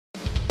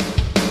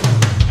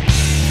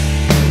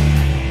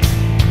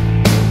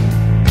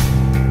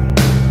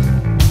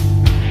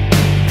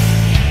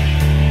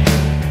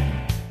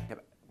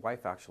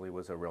wife actually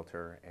was a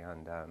realtor,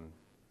 and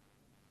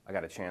I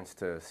got a chance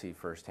to see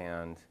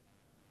firsthand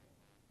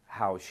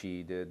how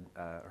she did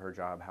her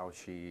job, how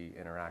she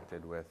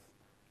interacted with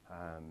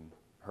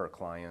her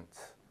clients,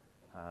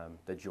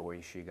 the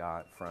joy she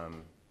got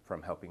from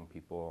helping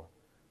people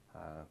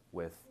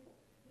with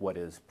what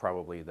is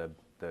probably the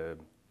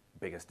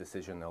biggest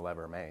decision they'll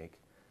ever make.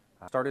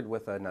 I started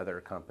with another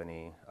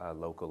company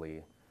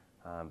locally,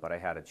 but I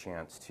had a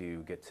chance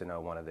to get to know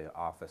one of the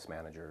office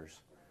managers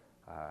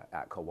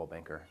at Coldwell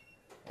Banker,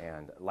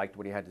 and liked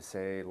what he had to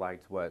say,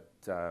 liked what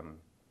the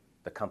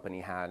company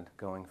had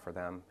going for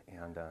them,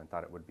 and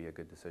thought it would be a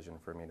good decision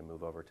for me to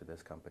move over to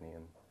this company.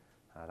 And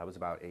that was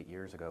about 8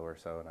 years ago or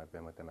so, and I've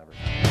been with them ever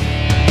since.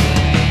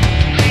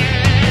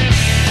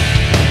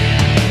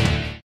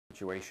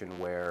 Situation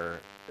where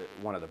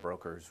one of the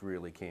brokers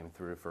really came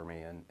through for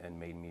me and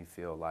made me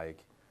feel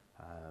like,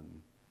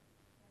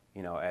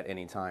 you know, at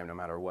any time, no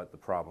matter what the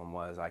problem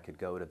was, I could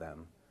go to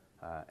them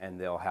and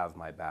they'll have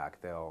my back.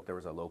 There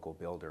was a local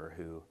builder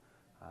who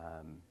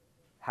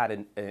had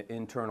an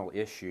internal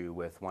issue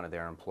with one of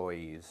their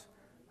employees,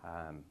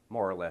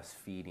 more or less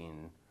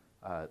feeding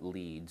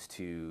leads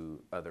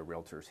to other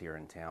realtors here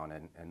in town,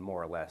 and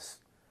more or less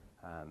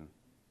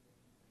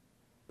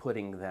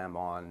putting them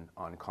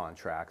on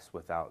contracts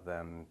without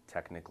them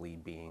technically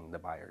being the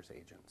buyer's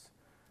agents.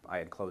 I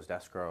had closed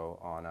escrow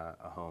on a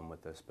home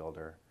with this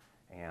builder,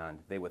 and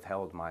they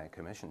withheld my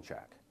commission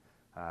check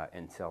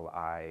until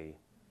I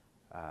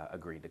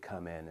agreed to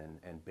come in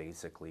and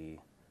basically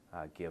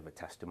give a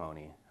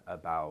testimony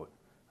about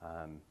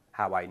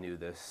how I knew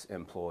this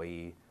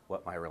employee,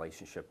 what my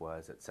relationship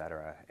was,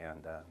 etc.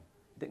 And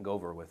it didn't go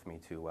over with me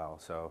too well.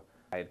 So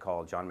I had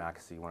called John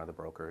Mackesy, one of the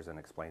brokers, and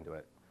explained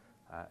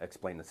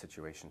the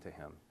situation to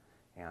him.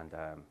 And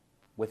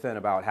within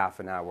about half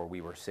an hour,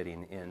 we were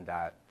sitting in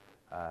that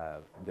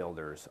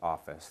builder's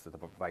office, the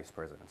vice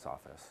president's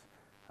office.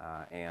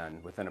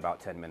 And within about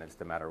 10 minutes,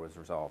 the matter was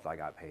resolved. I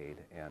got paid,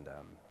 and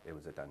it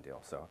was a done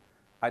deal. So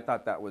I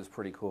thought that was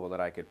pretty cool that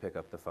I could pick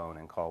up the phone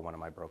and call one of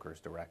my brokers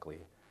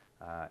directly,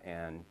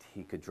 and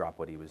he could drop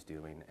what he was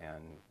doing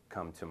and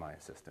come to my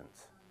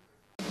assistance.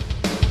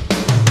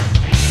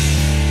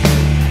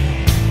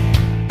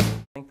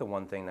 I think the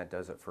one thing that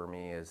does it for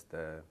me is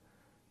the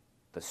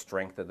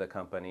strength of the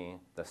company,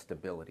 the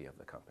stability of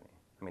the company.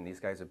 I mean, these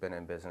guys have been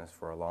in business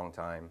for a long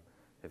time.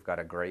 They've got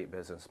a great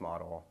business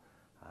model.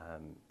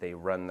 They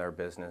run their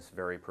business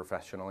very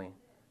professionally,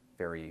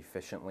 very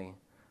efficiently.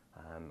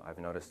 I've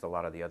noticed a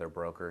lot of the other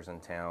brokers in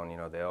town, you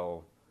know,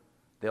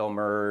 they'll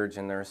merge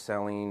and they're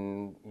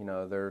selling, you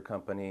know, their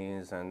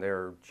companies, and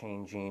they're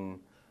changing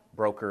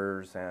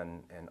brokers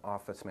and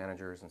office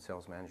managers and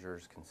sales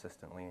managers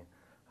consistently.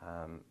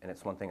 And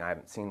it's one thing I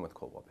haven't seen with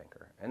Coldwell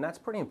Banker. And that's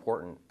pretty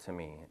important to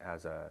me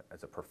as a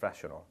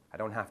professional. I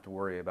don't have to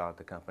worry about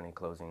the company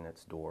closing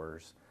its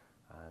doors.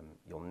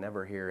 You'll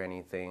never hear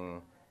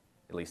anything,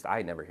 at least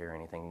I never hear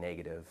anything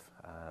negative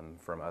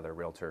from other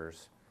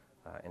realtors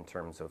in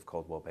terms of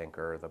Coldwell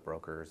Banker, the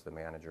brokers, the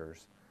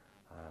managers.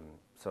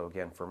 So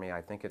again, for me, I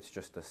think it's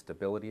just the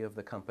stability of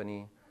the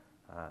company,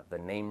 the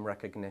name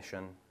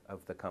recognition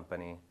of the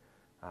company,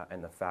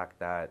 and the fact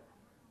that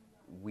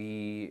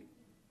we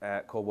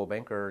at Coldwell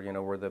Banker, you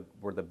know, we're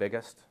the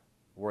biggest,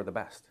 we're the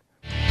best.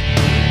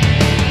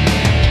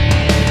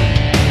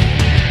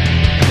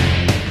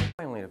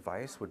 My only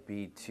advice would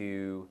be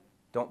to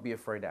don't be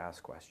afraid to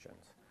ask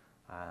questions.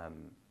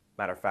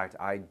 Matter of fact,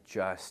 I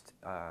just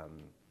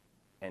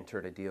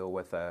entered a deal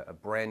with a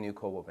brand new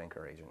Coldwell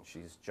Banker agent.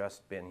 She's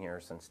just been here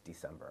since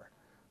December,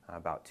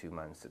 about 2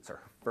 months. It's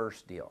her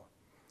first deal.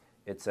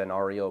 It's an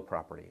REO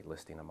property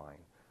listing of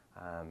mine.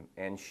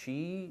 And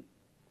she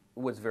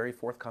was very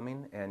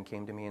forthcoming and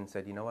came to me and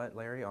said, you know what,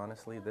 Larry,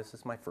 honestly, this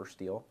is my first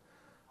deal.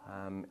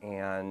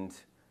 And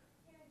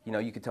you know,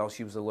 you could tell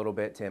she was a little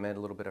bit timid, a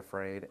little bit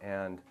afraid,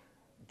 and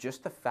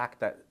just the fact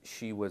that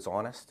she was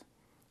honest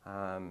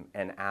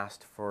and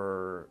asked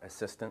for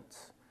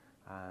assistance,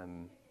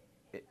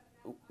 it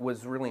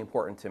was really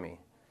important to me.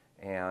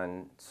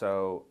 And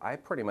so I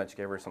pretty much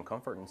gave her some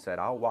comfort and said,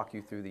 I'll walk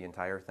you through the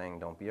entire thing,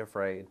 don't be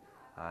afraid.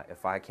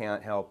 If I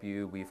can't help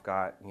you, we've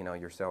got, you know,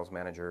 your sales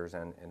managers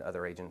and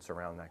other agents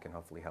around that can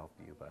hopefully help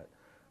you. But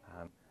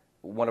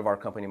one of our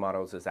company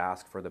mottos is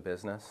ask for the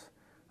business,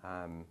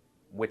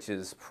 which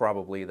is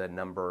probably the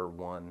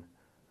 #1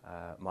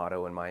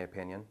 motto in my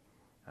opinion,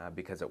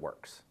 because it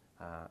works.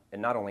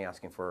 And not only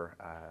asking for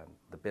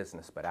the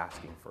business, but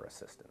asking for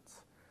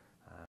assistance.